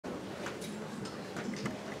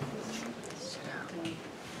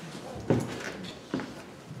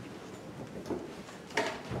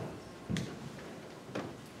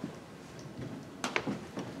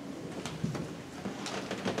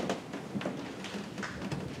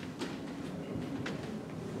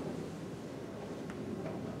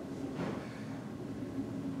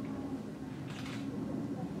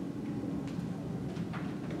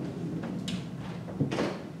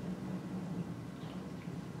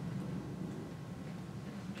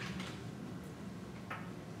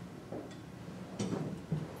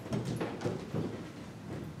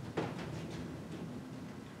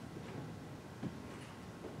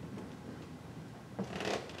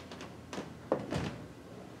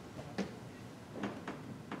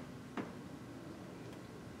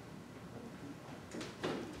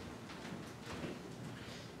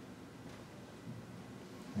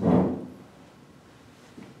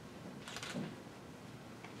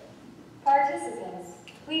Participants,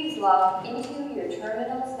 please log into your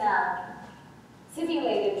terminals now.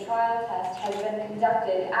 Simulated trial test has been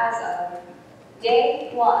conducted as of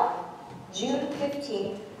Day 1, June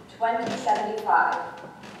 15, 2075,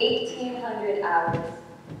 1800 hours.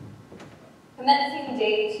 Commencing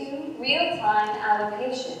Day 2, real-time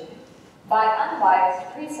allocation. By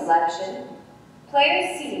unbiased pre-selection,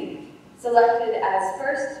 Player C selected as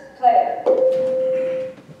first player.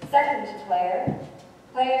 Second player,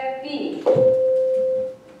 Player B.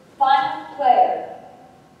 Final player,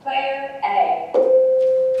 Player A.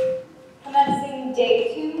 Commencing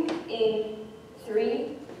Day 2 in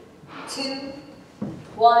 3, 2,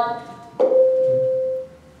 1.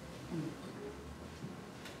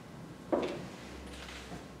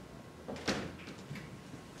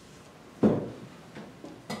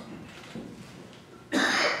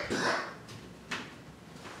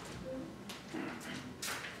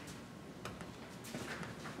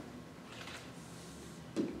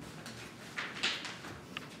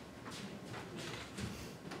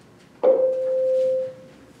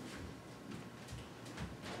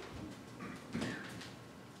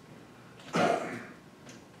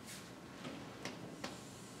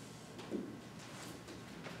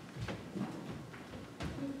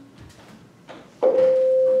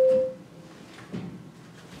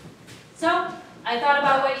 I thought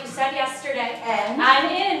about what you said yesterday. And? I'm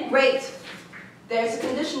in. Great. There's a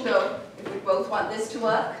condition though, if we both want this to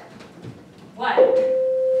work. What?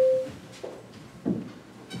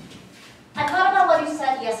 I thought about what you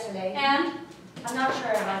said yesterday. And? I'm not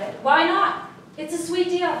sure about it. Why not? It's a sweet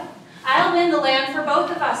deal. I'll win the land for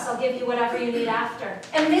both of us. I'll give you whatever you need after.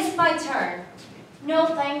 And this my turn. No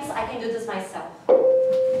thanks, I can do this myself.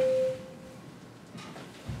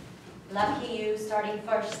 Lucky you, starting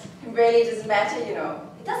first. It really doesn't matter, you know.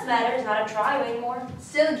 It does matter, it's not a try anymore.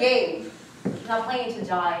 Still a game. I'm not playing to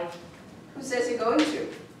die. Who says you're going to?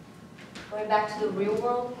 Going back to the real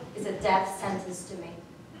world is a death sentence to me.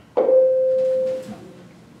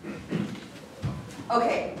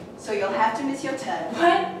 Okay, so you'll have to miss your turn.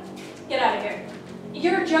 What? Get out of here.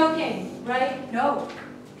 You're joking, right? No.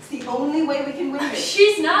 It's the only way we can win this.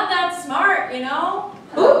 She's not that smart, you know?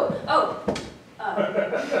 Ooh. Oh.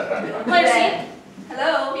 Player C.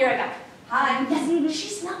 Hello. Be right back. Hi. Yes,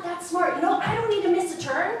 she's not that smart. You know, I don't need to miss a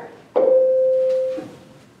turn.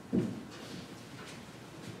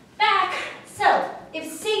 Back. So,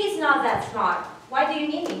 if C is not that smart, why do you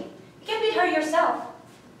need me? You can beat her yourself.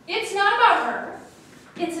 It's not about her.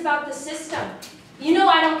 It's about the system. You know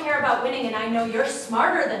I don't care about winning, and I know you're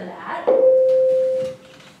smarter than that.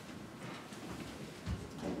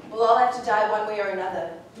 We'll all have to die one way or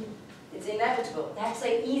another. It's inevitable. That's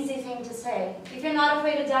an easy thing to say. If you're not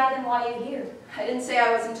afraid to die, then why are you here? I didn't say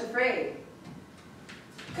I wasn't afraid.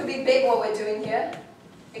 It could be big what we're doing here.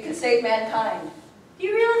 It could save mankind. Do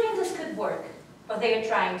you really think this could work? What they are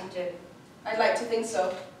trying to do? I'd like to think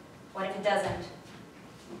so. What if it doesn't?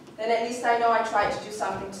 Then at least I know I tried to do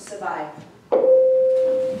something to survive.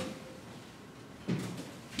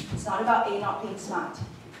 It's not about A not being smart.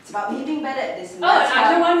 It's about me being better at this. And Oh, and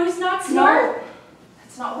I'm the one who's not smart? No,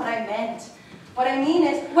 that's not what I meant. What I mean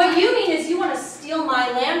is... What you mean is you want to steal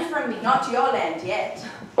my land from me. Not your land yet.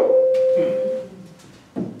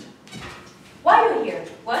 Why are you here?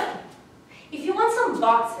 What? If you want some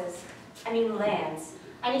boxes, lands,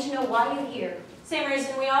 I need to know why you're here. Same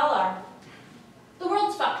reason we all are. The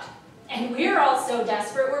world's fucked. And we're all so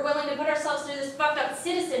desperate, we're willing to put ourselves through this fucked up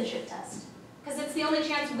citizenship test. Because it's the only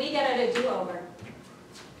chance we get at a do-over.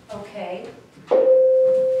 Okay.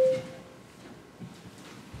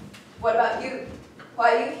 What about you?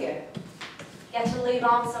 Why are you here? Get to live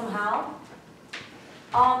on somehow.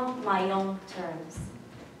 On my own terms.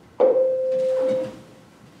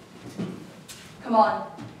 Come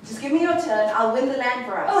on. Just give me your turn. I'll win the land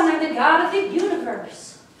for us. Oh, and I'm the god of the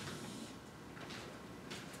universe.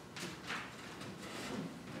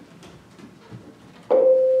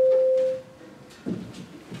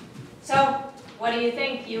 So, what do you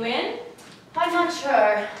think? You in? I'm not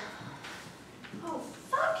sure. Oh,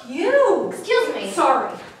 fuck you! Excuse me.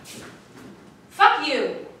 Sorry. Fuck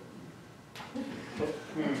you!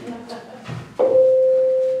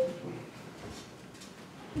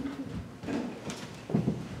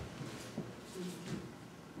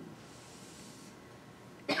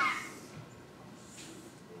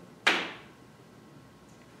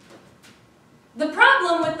 The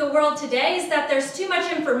problem with the world today is that there's too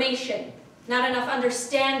much information, not enough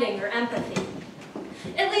understanding or empathy.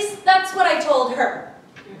 At least that's what I told her.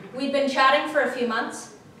 We'd been chatting for a few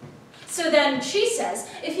months. So then she says,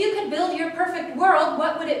 if you could build your perfect world,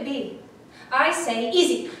 what would it be? I say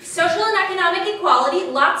easy. Social and economic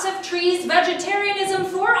equality, lots of trees, vegetarianism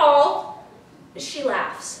for all. She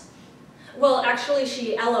laughs. Well, actually,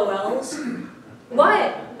 she LOLs.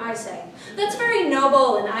 What? I say. That's very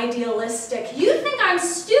noble and idealistic. You think I'm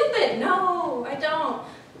stupid? No, I don't.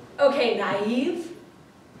 Okay, naive.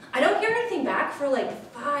 I don't hear anything back for like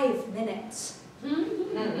 5 minutes.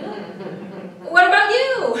 What about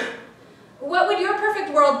you? What would your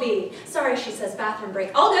perfect world be? Sorry, she says, bathroom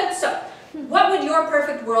break. All good. So, what would your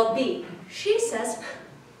perfect world be? She says,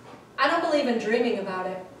 I don't believe in dreaming about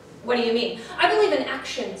it. What do you mean? I believe in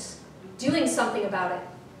actions, doing something about it.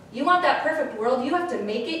 You want that perfect world, you have to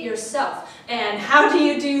make it yourself. And how do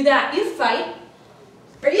you do that? You fight.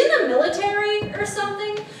 Are you in the military or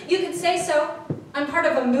something? You could say so. I'm part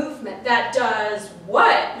of a movement that does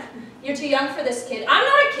what? You're too young for this, kid. I'm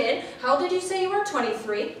not a kid. How old did you say you were?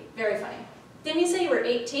 23. Very funny. Didn't you say you were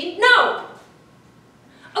 18? No!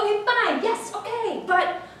 Okay, fine. Yes, okay.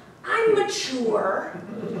 But I'm mature.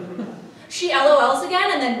 She LOLs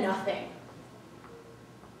again and then nothing.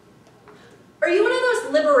 Are you one of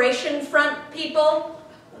those Liberation Front people?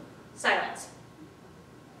 Silence.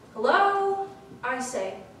 Hello? I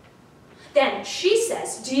say. Then she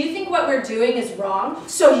says, do you think what we're doing is wrong?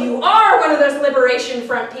 So you are one of those Liberation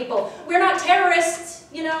Front people. We're not terrorists,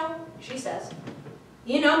 you know, she says.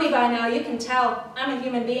 You know me by now, you can tell. I'm a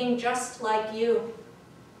human being just like you.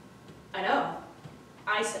 I know,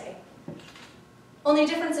 I say. Only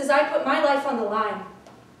difference is I put my life on the line.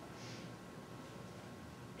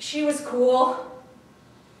 She was cool.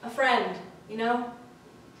 A friend, you know?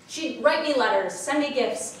 She'd write me letters, send me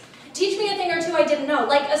gifts, teach me a thing or two I didn't know,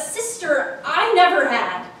 like a sister I never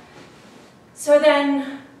had. So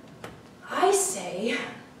then, I say,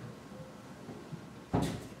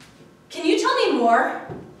 can you tell me more?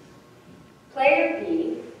 Player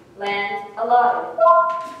B, land allotted.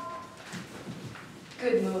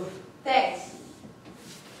 Good move. Thanks.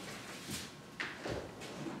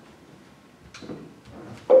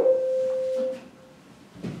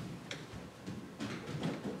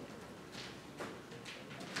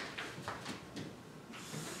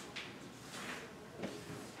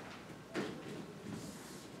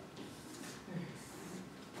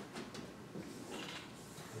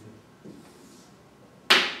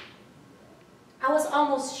 I was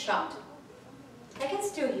almost shot. I can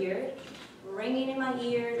still hear it, ringing in my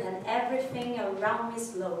ears and everything around me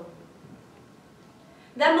slow.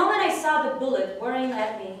 That moment I saw the bullet whirring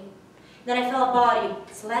at me. Then I felt a body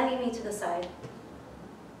slamming me to the side.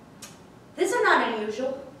 These are not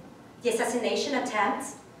unusual. The assassination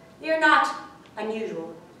attempts, they are not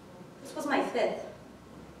unusual. This was my 5th.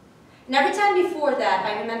 And every time before that,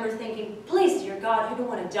 I remember thinking, please, dear God, I don't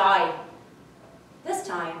want to die. This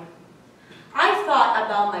time, I thought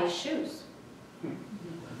about my shoes.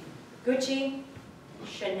 Gucci,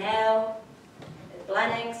 Chanel,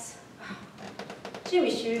 Atlantics,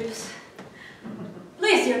 Jimmy shoes.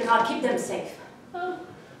 Please, dear God, keep them safe.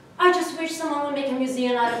 I just wish someone would make a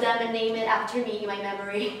museum out of them and name it after me in my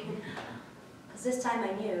memory. Because this time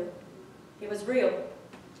I knew it was real.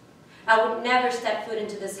 I would never step foot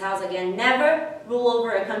into this house again, never rule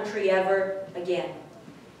over a country ever again.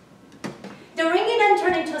 The ringing then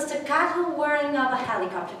turned into a staccato whirring of a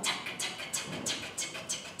helicopter.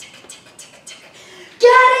 Get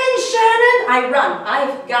in, Shannon! I run.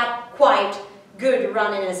 I've got quite good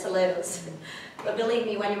running in stilettos. But believe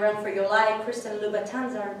me, when you run for your life, Christian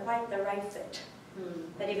Louboutins aren't quite the right fit.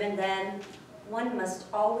 But even then, one must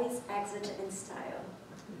always exit in style.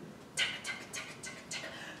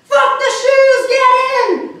 Fuck the shoes! Get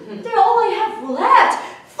in! They're all I have left.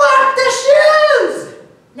 Fuck the shoes!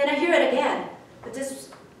 Then I hear it again, but this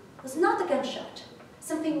was not the gunshot.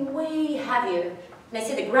 Something way heavier. And I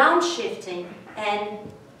see the ground shifting and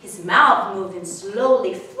his mouth moving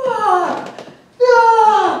slowly. Fuck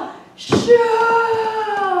the shoes!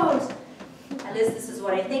 At least this is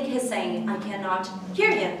what I think he's saying. I cannot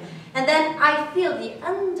hear him. And then I feel the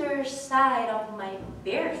underside of my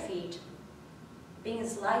bare feet being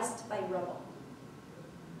sliced by rubble.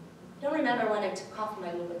 I don't remember when I took off my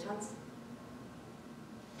Louboutins.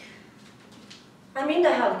 I'm in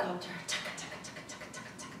the helicopter.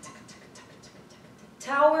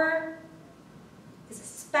 Tower is a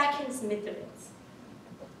speck in smithereens.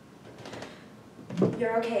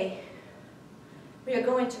 You're okay. We are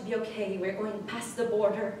going to be okay. We're going past the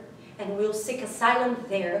border and we'll seek asylum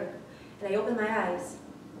there. And I open my eyes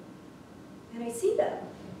and I see them.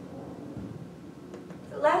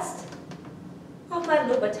 The last of my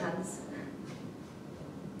Louboutins.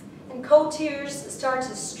 And cold tears start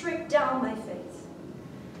to streak down my face.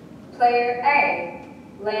 Player A,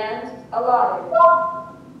 land allotted.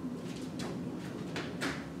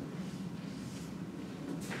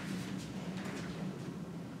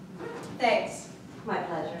 Thanks. My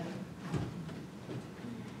pleasure.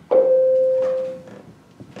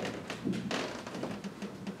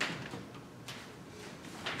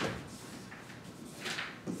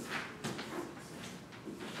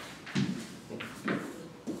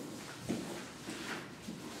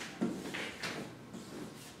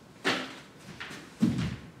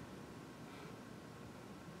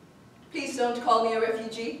 Please don't call me a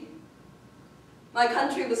refugee. My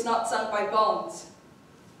country was not sunk by bombs.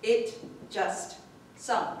 It just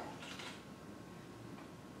sunk.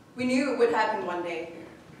 We knew it would happen one day.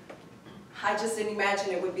 I just didn't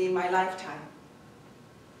imagine it would be in my lifetime.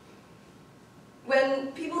 When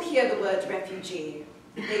people hear the word refugee,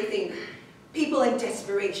 they think people in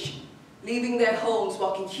desperation, leaving their homes,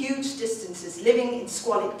 walking huge distances, living in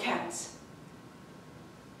squalid camps.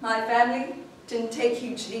 My family didn't take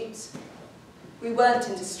huge leaps. We weren't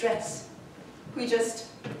in distress. We just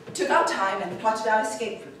took our time and plotted our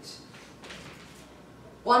escape route.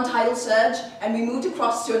 One tidal surge, and we moved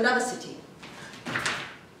across to another city.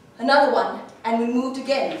 Another one, and we moved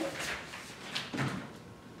again.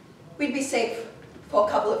 We'd be safe for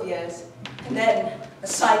a couple of years, and then a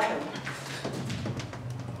cyclone.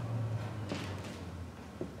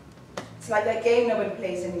 It's like that game nobody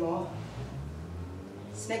plays anymore.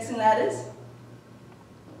 Snakes and ladders.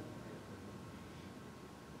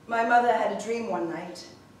 My mother had a dream one night.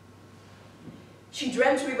 She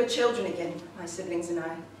dreamt we were children again, my siblings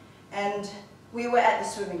and we were at the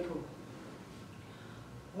swimming pool.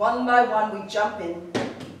 One by one we'd jump in,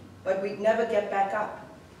 but we'd never get back up.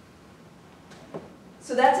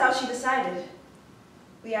 So that's how she decided.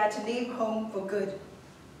 We had to leave home for good.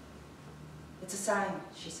 It's a sign,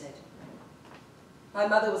 she said. My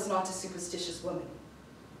mother was not a superstitious woman,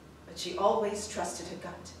 but she always trusted her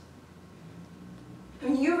gut.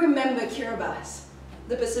 And you remember Kiribati,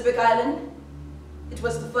 the Pacific island? It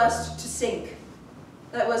was the first to sink.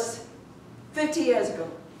 That was 50 years ago.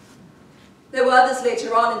 There were others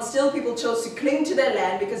later on, and still people chose to cling to their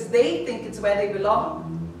land because they think it's where they belong.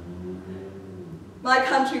 My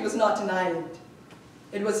country was not an island.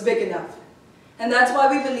 It was big enough. And that's why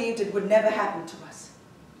we believed it would never happen to us.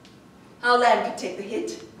 Our land could take the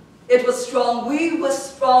hit. It was strong. We were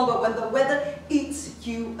strong, but when the weather eats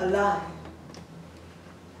you alive,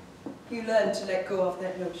 you learn to let go of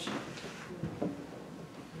that notion.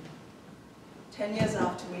 10 years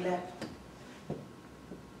after we left,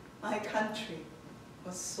 my country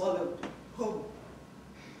was swallowed whole.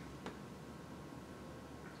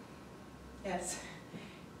 Yes,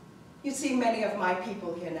 you see many of my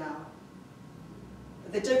people here now.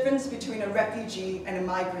 But the difference between a refugee and a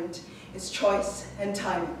migrant is choice and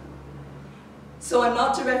timing. So I'm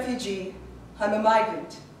not a refugee, I'm a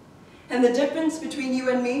migrant. And the difference between you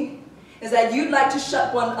and me is that you'd like to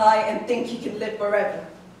shut one eye and think you can live forever.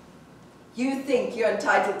 You think you're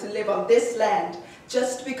entitled to live on this land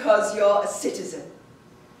just because you're a citizen.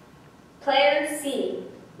 Player C,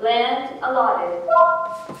 land allotted.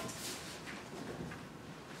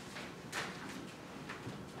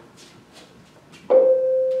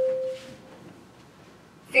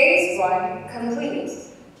 Phase 1 complete.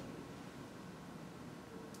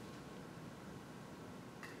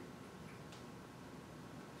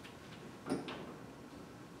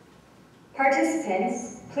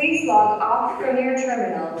 Participants, please log off from your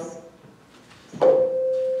terminals.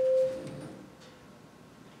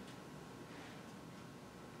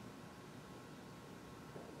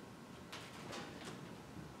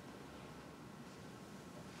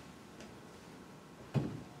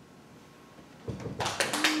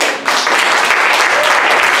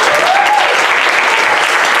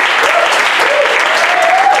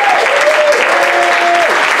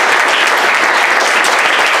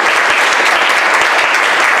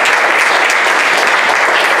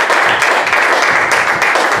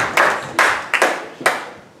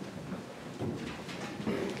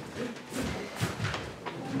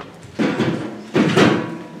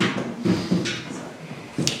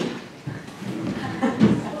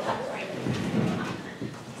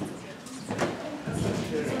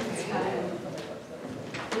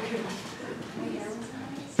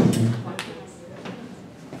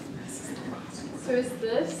 So is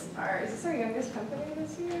this our youngest company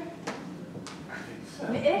this year?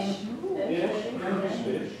 Ish.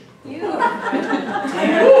 You.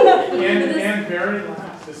 And very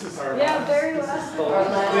last. This is our Yeah, last. very last. Our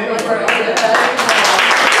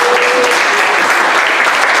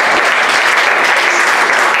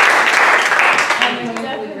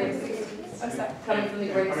Coming from the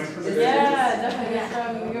great. Coming from the Yeah, definitely.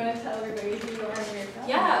 You want to tell everybody who you are and where you're from?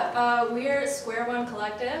 Yeah, we're Square One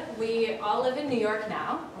Collective. We all live in New York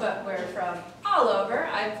now, but we're from all over.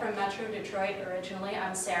 I'm from Metro Detroit originally.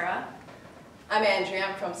 I'm Sarah. I'm Andrea,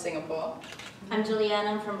 I'm from Singapore. I'm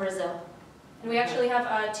Juliana, I'm from Brazil. And we actually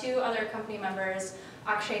have 2 other company members,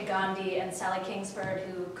 Akshay Gandhi and Sally Kingsford,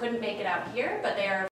 who couldn't make it out here, but they are